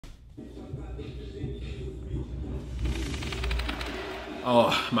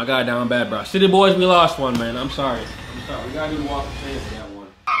Oh, my guy down bad, bro. City boys, we lost one, man. I'm sorry. We gotta do the walk of shame for that one.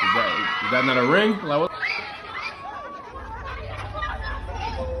 Is that not a ring? Like, what?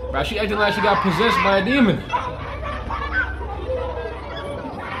 Bro, she acting like she got possessed by a demon.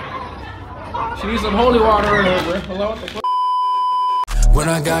 She needs some holy water in her, bro. Hello? What the fuck? When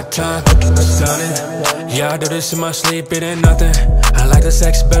I got time, I'm stunning. Yeah, I do this in my sleep, it ain't nothing. I like the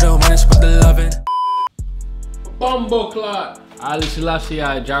sex better when it's with the loving. Bumbo clot. Ali Selassie,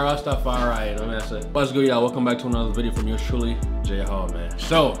 Jarastafari, you know what I'm saying? What's good, y'all? Welcome back to another video from yours truly, J Hall, man.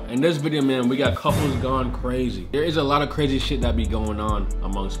 So, in this video, man, we got couples gone crazy. There is a lot of crazy shit that be going on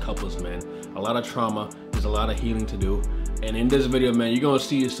amongst couples, man. A lot of trauma, there's a lot of healing to do. And in this video, man, you're gonna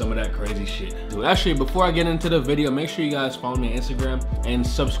see some of that crazy shit. So actually, before I get into the video, make sure you guys follow me on Instagram and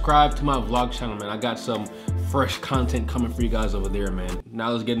subscribe to my vlog channel, man. I got some fresh content coming for you guys over there, man.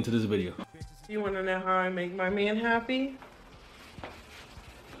 Now let's get into this video. You wanna know how I make my man happy?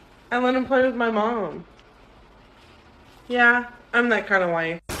 I let him play with my mom. Yeah, I'm that kind of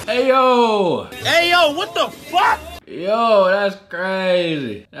wife. Hey, yo! Hey, yo, what the fuck? Yo, that's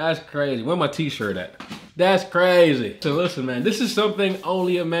crazy. That's crazy. Where my t-shirt at? That's crazy. So listen, man, this is something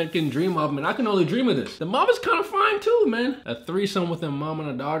only a man can dream of, man. I can only dream of this. The mom is kind of fine too, man. A threesome with a mom and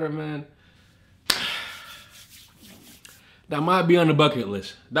a daughter, man. That might be on the bucket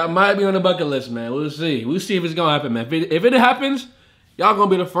list. That might be on the bucket list, man. We'll see. We'll see if it's gonna happen, man. If it happens, y'all gonna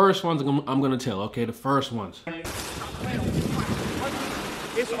be the first ones I'm gonna tell, okay? The first ones. It's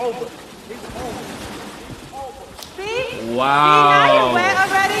over. It's over. See? Wow. See, now you're wet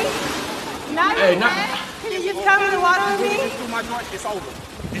already? Now you're Hey, wet? Can you just come in the water with me? It's over.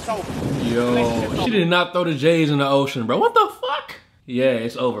 It's over. Yo, she did not throw the J's in the ocean, bro. What the fuck? Yeah,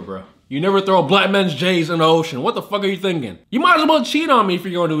 it's over, bro. You never throw a black man's J's in the ocean. What the fuck are you thinking? You might as well cheat on me if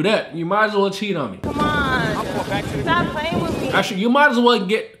you're gonna do that. You might as well cheat on me. Come on. Stop playing with me. Actually, you might as well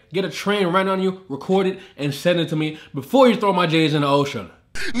get a train right on you, record it, and send it to me before you throw my J's in the ocean.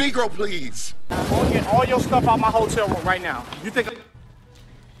 Negro, please. Get all your stuff out my hotel room right now. You think?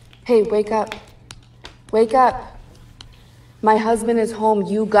 Hey, wake up. Wake up. My husband is home.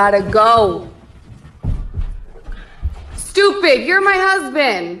 You gotta go. Stupid, you're my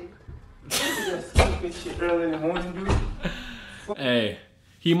husband. Hey,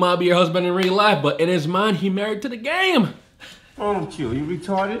 he might be your husband in real life, but in his mind, he married to the game. Oh, don't you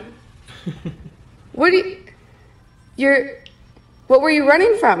retarded? What what were you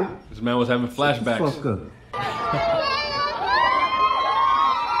running from? This man was having flashbacks. Fuck up.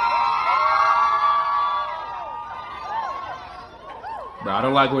 Bro, I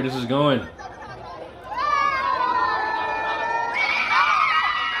don't like where this is going.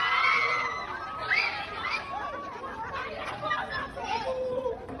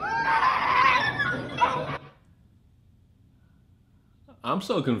 I'm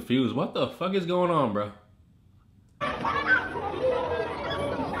so confused. What the fuck is going on, bro?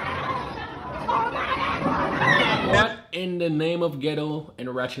 What in the name of ghetto and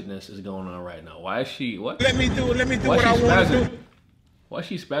ratchetness is going on right now? Why is she, what? Let me do what I want to do. Why is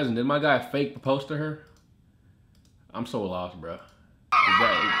she spazzing? Did my guy fake propose to her? I'm so lost, bro. Is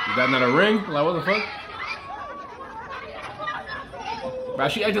that not a ring? Like, what the fuck? Bro,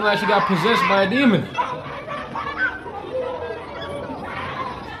 she acting like she got possessed by a demon.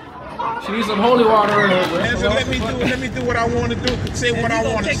 She needs some holy water in her, bro. So let me do what I want to do. Say what I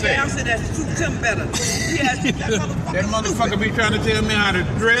want to say. That motherfucker be trying to tell me how to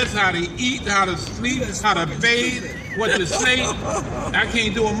dress, how to eat, how to sleep, how to bathe, what to say. I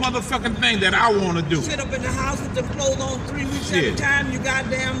can't do a motherfucking thing that I want to do. Sit up in the house with the clothes on 3 weeks at a time, you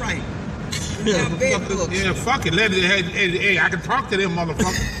goddamn right. Yeah, fuck it. Hey, I can talk to them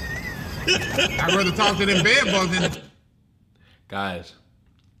motherfuckers. I'd rather talk to them bed bugs than... Guys,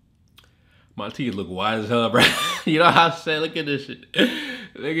 my teeth look wide as hell, bro. You know how I say, look at this shit.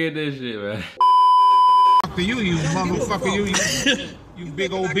 Look at this shit, man. Fuck to you motherfucker. You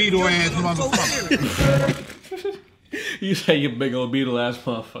big old beetle ass motherfucker. You say you big old beetle ass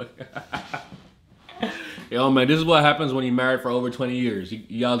motherfucker. Yo, man, this is what happens when you're married for over 20 years.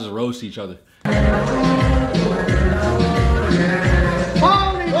 Y'all just roast each other.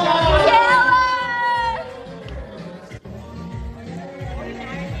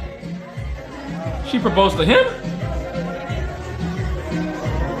 She proposed to him?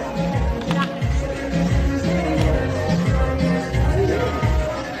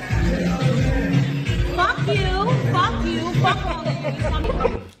 Fuck you, fuck all of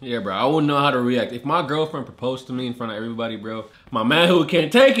you. Yeah, bro, I wouldn't know how to react. If my girlfriend proposed to me in front of everybody, bro, my manhood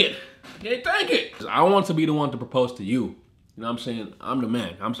can't take it. Can't take it. I want to be the one to propose to you. You know what I'm saying? I'm the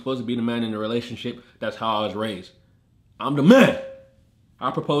man. I'm supposed to be the man in the relationship. That's how I was raised. I'm the man. I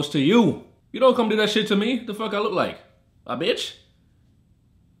propose to you. You don't come do that shit to me. The fuck I look like? A bitch?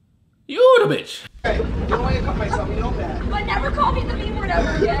 You the bitch. Hey, you don't want to cut myself, you know that. But never call me the B word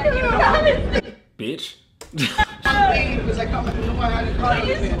ever again. You promise me. Bitch. Because I cut my, you know I had to cut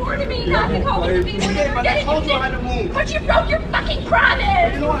You swore to me not to call me the B word ever but I again. told you I had to move. But you broke your fucking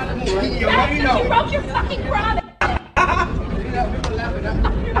promise. You know I had to move, right? That's What do you know? You broke your fucking promise.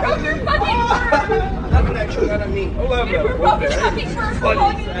 You broke your fucking word. Laughing at you, that I mean. You broke your fucking word for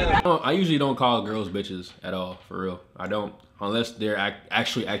calling me the B word. I usually don't call girls bitches at all, for real. I don't, unless they're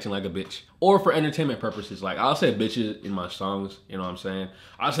actually acting like a bitch. Or for entertainment purposes. Like, I'll say bitches in my songs, you know what I'm saying?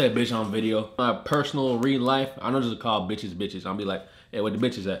 I'll say bitch on video. My personal real life, I don't just call bitches bitches. I'll be like, hey, what the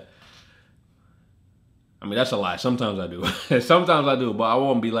bitch is at? I mean, that's a lie. Sometimes I do. Sometimes I do, but I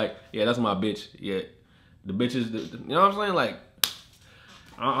won't be like, yeah, that's my bitch. Yeah, the bitches, you know what I'm saying? Like,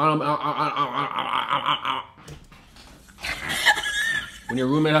 when your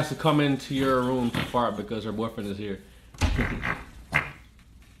roommate has to come into your room to fart because her boyfriend is here.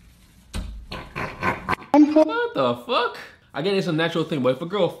 What the fuck? I get it's a natural thing, but if a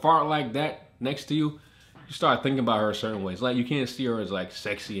girl fart like that next to you, you start thinking about her a certain ways. Like, you can't see her as like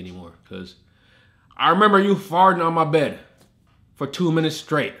sexy anymore. Cause I remember you farting on my bed for 2 minutes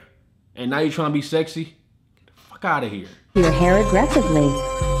straight, and now you're trying to be sexy. Get the fuck out of here. Your hair aggressively.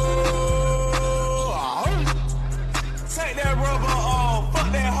 Take that rubber off,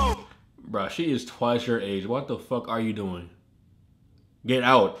 fuck that hoe. Bruh, she is twice your age. What the fuck are you doing? Get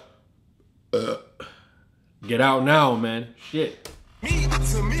out. Get out now, man. Shit. Me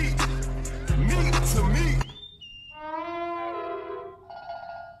to me. Me to me.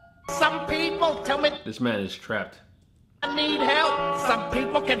 Some people tell me This man is trapped. I need help. Some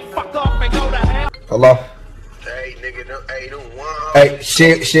people can fuck off and go to hell. Hello? Hey, nigga, don't want. Hey,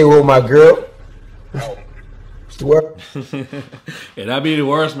 shit with my girl. What's the word? Yeah, that'd be the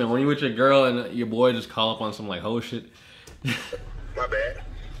worst, man. When you with your girl and your boy just call up on some like hoe shit. My bad.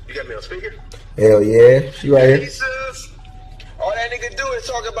 You got me on speaker? Hell yeah. She right Hey, here. sis. All that nigga do is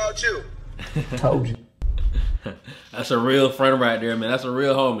talk about you. Told you. That's a real friend right there, man. That's a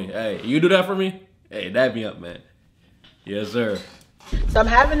real homie. Hey, you do that for me? Hey, dab me up, man. Yes, sir. So I'm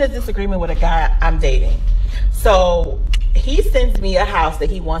having a disagreement with a guy I'm dating. So he sends me a house that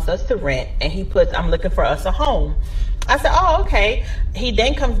he wants us to rent, and he puts, I'm looking for us a home. I said, oh, okay. He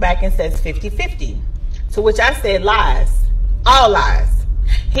then comes back and says 50-50. To which I said, lies. All lies.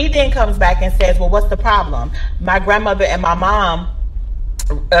 He then comes back and says, well, what's the problem? My grandmother and my mom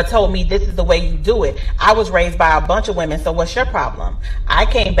told me this is the way you do it. I was raised by a bunch of women, so what's your problem? I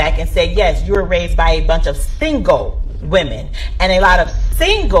came back and said, yes, you were raised by a bunch of single women. And a lot of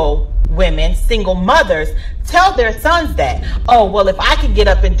single women, single mothers, tell their sons that, oh, well, if I can get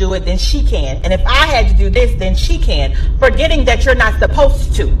up and do it, then she can. And if I had to do this, then she can. Forgetting that you're not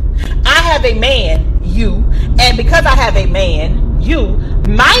supposed to. I have a man, you, and because I have a man, you,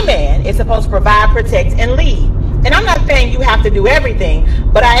 my man is supposed to provide, protect, and lead. And I'm not saying you have to do everything,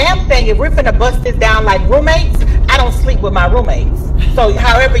 but I am saying if we're finna bust this down like roommates, I don't sleep with my roommates. So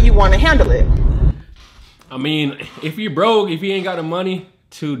however you want to handle it. I mean, if you broke, if you ain't got the money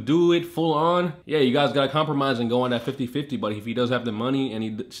to do it full on, yeah, you guys gotta compromise and go on that 50-50. But if he does have the money and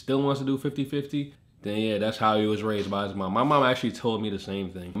he still wants to do 50-50, then yeah, that's how he was raised by his mom. My mom actually told me the same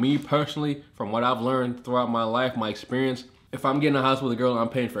thing. Me personally, from what I've learned throughout my life, my experience, if I'm getting a house with a girl, I'm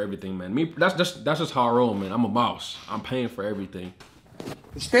paying for everything, man. Me, that's just how I roll, man. I'm a boss. I'm paying for everything.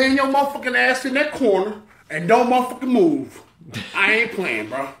 Stay in your motherfucking ass in that corner and don't motherfucking move. I ain't playing,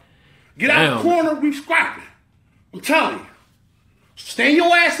 bro. Get out the corner, we scrapping. I'm telling you. Stay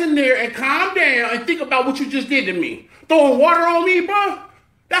your ass in there and calm down and think about what you just did to me. Throwing water on me, bro?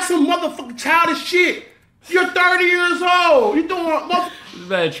 That's some motherfucking childish shit. You're 30 years old. You doing motherfucking... This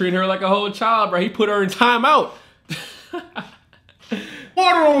man treating her like a whole child, bro. He put her in timeout.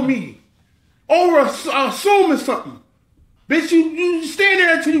 Water on me. Over assuming something. Bitch, you stand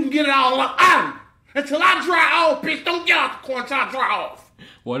there until you can get it all out. Until I dry off, bitch. Don't get out the corner until I dry off.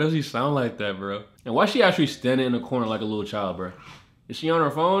 Why does he sound like that, bro? And why is she actually standing in the corner like a little child, bro? Is she on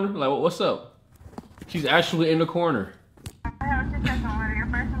her phone? Like, what's up? She's actually in the corner.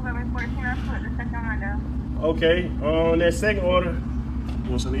 Okay, on that second order, you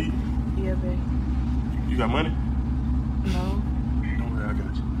want something to eat? Yeah, babe. You got money? No. Don't worry, I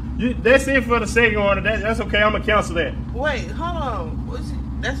got you. That's it for the second order. That's okay. I'm gonna cancel that. Wait, hold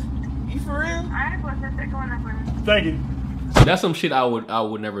on. That's you for real? I ain't gonna take one. Thank you. That's some shit I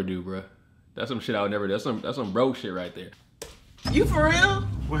would never do, bro. That's some shit I would never do. That's some broke shit right there. You for real?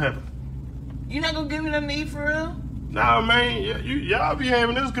 What happened? You not gonna give me nothing to eat for real? Nah, man. Y'all be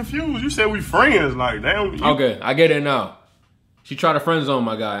having this confused. You said we friends, like damn. Okay, I get it now. She tried to friend zone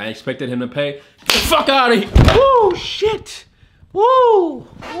my guy. I expected him to pay. Get the fuck out of here. Woo, shit. Woo,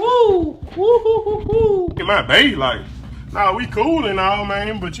 woo, woo, woo. Get my baby, like, nah, we cool and all,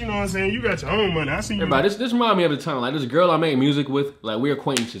 man, but you know what I'm saying? You got your own money. I see you. Yeah, this remind me of the time, like this girl I made music with, like we're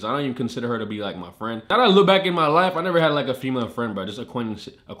acquaintances. I don't even consider her to be like my friend. Now that I look back in my life, I never had like a female friend, bro. Just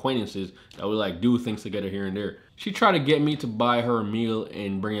acquaintances that would like do things together here and there. She tried to get me to buy her a meal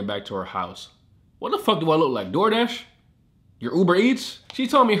and bring it back to her house. What the fuck do I look like? DoorDash? Your Uber Eats? She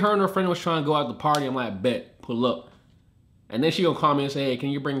told me her and her friend was trying to go out to party. I'm like, bet, pull up. And then she gonna call me and say, hey, can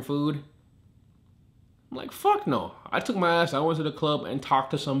you bring food? I'm like, fuck no. I took my ass, I went to the club and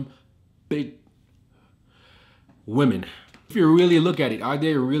talked to some big women. If you really look at it, are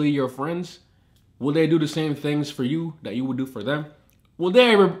they really your friends? Will they do the same things for you that you would do for them? Will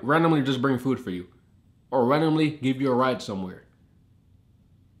they ever randomly just bring food for you? Or randomly give you a ride somewhere?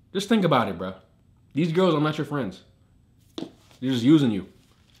 Just think about it, bro. These girls are not your friends. They're just using you.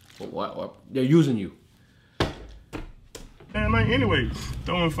 What? They're using you. Man, like, anyway,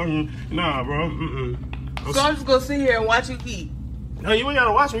 throwing fucking, nah, bro, So I'm just gonna sit here and watch you eat. No, you ain't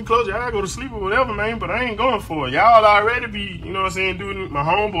gotta watch me close your eye, go to sleep or whatever, man, but I ain't going for it. Y'all already be, you know what I'm saying, doing my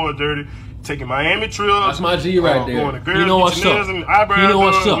homeboy dirty, taking Miami trips. That's my G right there. Going to girls, you know what's up. And eyebrows you know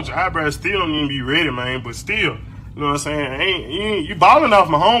what's up. With your eyebrows still don't even be ready, man, but still, you know what I'm saying, you balling off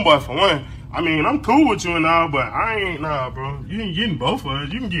my homeboy for one. I mean, I'm cool with you and all, but I ain't, nah, bro. You ain't getting both of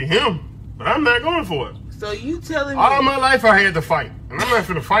us. You can get him, but I'm not going for it. So you telling me all my life I had to fight. And I'm not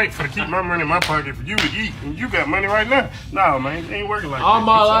finna fight for to keep my money in my pocket for you to eat. And you got money right now. Nah, man, it ain't working like that. All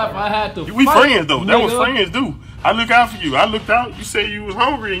my life I had to We fight, friends though. That was nigga. friends do. I look out for you. I looked out. You said you was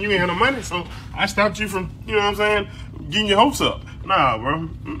hungry and you ain't had no money, so I stopped you from, you know what I'm saying, getting your hopes up. Nah, bro.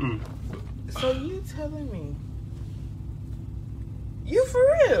 So you telling me you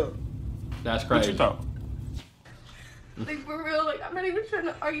for real? That's crazy. What you thought? Like, for real, like, I'm not even trying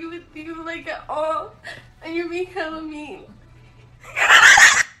to argue with you, like, at all. And you're being hella mean.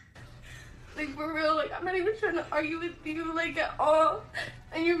 Like, for real, like, I'm not even trying to argue with you, like, at all.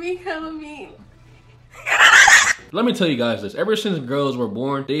 And you're being hella mean. Let me tell you guys this. Ever since girls were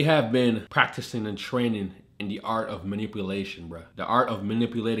born, they have been practicing and training in the art of manipulation, bruh. The art of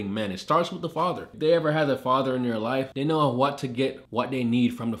manipulating men. It starts with the father. If they ever had a father in their life, they know what to get, what they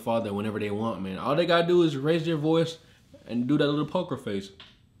need from the father whenever they want, man. All they gotta do is raise their voice and do that little poker face.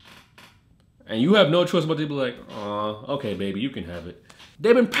 And you have no choice but to be like, aw, okay, baby, you can have it.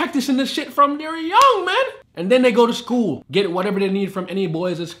 They've been practicing this shit from they're young, man. And then they go to school, get whatever they need from any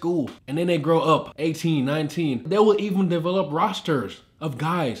boys at school. And then they grow up, 18, 19. They will even develop rosters of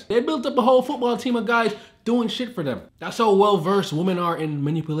guys. They built up a whole football team of guys doing shit for them. That's how well-versed women are in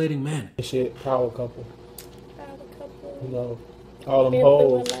manipulating men. Shit, power couple. Power couple. You know, all them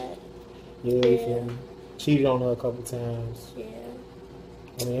hoes. Yeah, you feel me? Cheated on her a couple times. Yeah.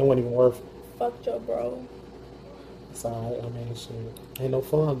 I mean, it wasn't even worth it. Fucked your bro. It's alright, I mean, shit. Ain't no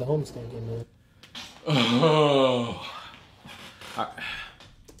fun, the homies can't get none. Oh.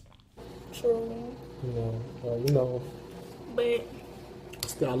 True. You know. But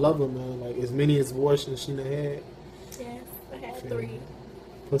still, I love her, man. Like, as many as abortions she done had. Yes, I had 3.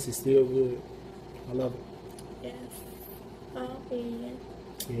 Pussy still good. I love it. Yes. Oh, yeah.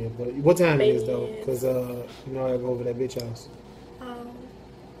 Yeah, but what time it is, though? Because, you know, I gotta go over that bitch house.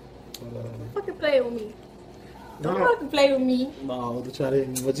 Don't fucking play with me. Don't fucking play with me. No, to try to hit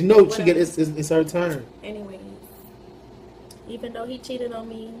me. But you know, she get it's her turn. Anyways, even though he cheated on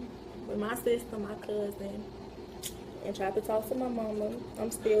me with my sister, my cousin, and tried to talk to my mama,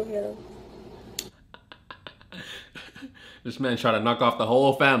 I'm still here. This man tried to knock off the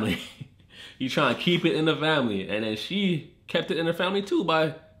whole family. He trying to keep it in the family. And then she kept it in the family too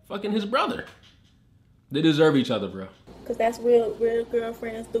by fucking his brother. They deserve each other, bro. Cause that's real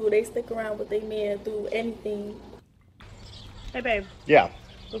girlfriends do. They stick around with their men, do anything. Hey babe. Yeah.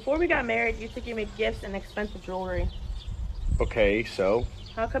 Before we got married, you used to give me gifts and expensive jewelry. Okay, so?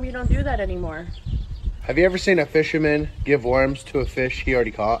 How come you don't do that anymore? Have you ever seen a fisherman give worms to a fish he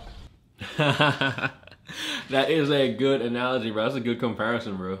already caught? That is a good analogy, bro. That's a good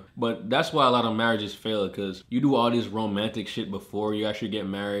comparison, bro. But that's why a lot of marriages fail, because you do all this romantic shit before you actually get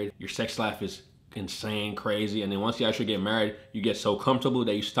married. Your sex life is insane, crazy, and then once you actually get married, you get so comfortable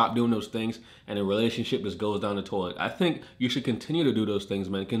that you stop doing those things and the relationship just goes down the toilet. I think you should continue to do those things,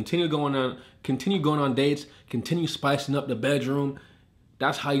 man. Continue going on dates, continue spicing up the bedroom.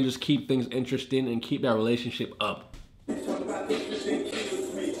 That's how you just keep things interesting and keep that relationship up.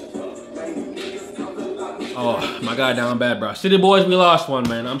 Oh, my guy down bad, bro. City boys, we lost one,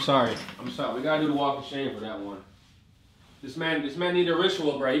 man. I'm sorry. We gotta do the walk of shame for that one. This man need a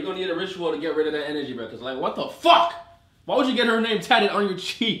ritual, bro. You're gonna need a ritual to get rid of that energy, bro. Cause like, what the fuck? Why would you get her name tatted on your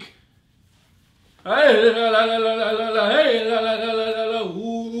cheek? Hey, la, la, la, la, la, la, hey, la, la, la, la, la,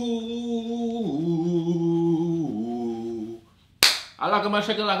 ooh. Alaka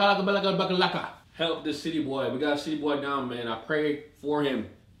mashaka laka laka belaka baka laka. Help this city boy. We got a city boy down, man. I pray for him.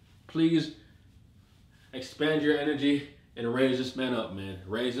 Please expand your energy and raise this man up, man.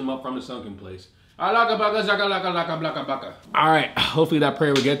 Raise him up from the sunken place. Alaka baka zaka laka laka blaka baka. All right, hopefully that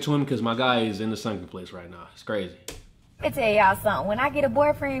prayer will get to him because my guy is in the sunken place right now. It's crazy. Let me tell y'all something. When I get a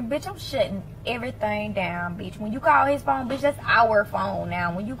boyfriend, bitch, I'm shutting everything down, bitch. When you call his phone, bitch, that's our phone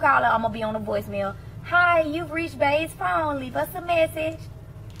now. When you call her, I'm gonna be on the voicemail. Hi, you've reached Bae's phone. Leave us a message.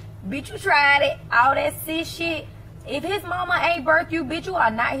 Bitch, you tried it. All that sis shit. If his mama ain't birthed you, bitch, you are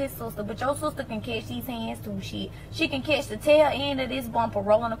not his sister. But your sister can catch these hands too, shit. She can catch the tail end of this bumper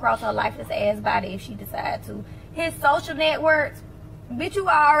rolling across her lifeless ass body if she decides to. His social networks, bitch, you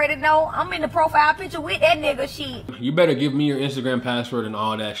already know. I'm in the profile picture with that nigga shit. You better give me your Instagram password and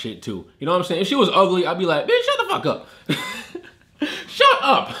all that shit too. You know what I'm saying? If she was ugly, I'd be like, bitch, shut the fuck up. Shut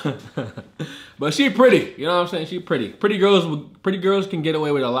up. But she pretty. You know what I'm saying? She pretty. Pretty girls can get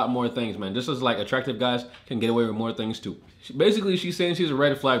away with a lot more things, man. Just as like attractive guys can get away with more things too. Basically, she's saying she's a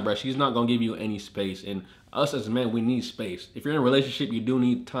red flag, bro. She's not gonna give you any space. And us as men, we need space. If you're in a relationship, you do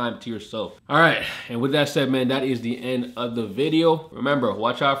need time to yourself. All right, and with that said, man, that is the end of the video. Remember,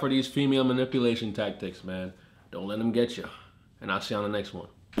 watch out for these female manipulation tactics, man. Don't let them get you. And I'll see you on the next one.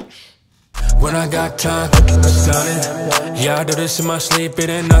 When I got time, it's done it. Yeah, I do this in my sleep, it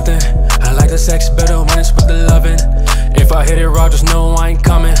ain't nothing. I like the sex better when it's with the loving. If I hit it raw, just know I ain't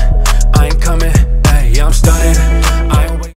coming. Hey, yeah, I'm stunning.